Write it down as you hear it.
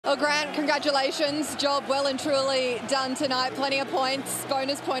Well, Grant, congratulations. Job well and truly done tonight. Plenty of points.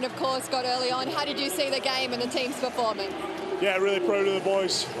 Bonus point, of course, got early on. How did you see the game and the team's performance? Yeah, really proud of the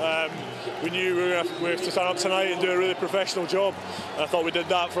boys. We knew we were going to turn up tonight and do a really professional job. I thought we did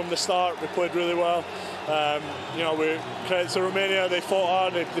that from the start. We played really well. We credit to Romania. They fought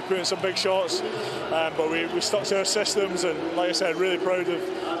hard. They put in some big shots, but we stuck to our systems. And like I said, really proud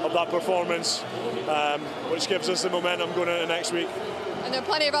of that performance, which gives us the momentum going into next week. And there are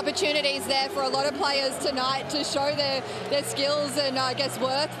plenty of opportunities there for a lot of players tonight to show their skills and, I guess,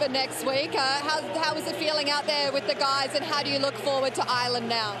 worth for next week. How was the feeling out there with the guys, and how do you look forward to Ireland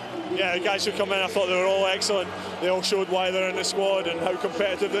now? Yeah, the guys who come in, I thought they were all excellent. They all showed why they're in the squad and how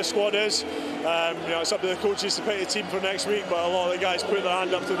competitive this squad is. It's up to the coaches to pick the team for next week, but a lot of the guys put their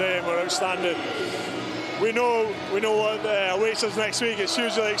hand up today and were outstanding. We know what awaits us next week. It's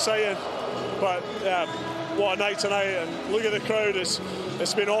hugely exciting, but yeah, what a night tonight, and look at the crowd.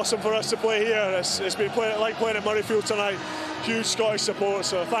 It's been awesome for us to play here. It's been like playing at Murrayfield tonight. Huge Scottish support,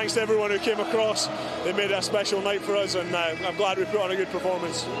 so thanks to everyone who came across. They made it a special night for us, and I'm glad we put on a good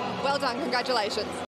performance. Well done, congratulations.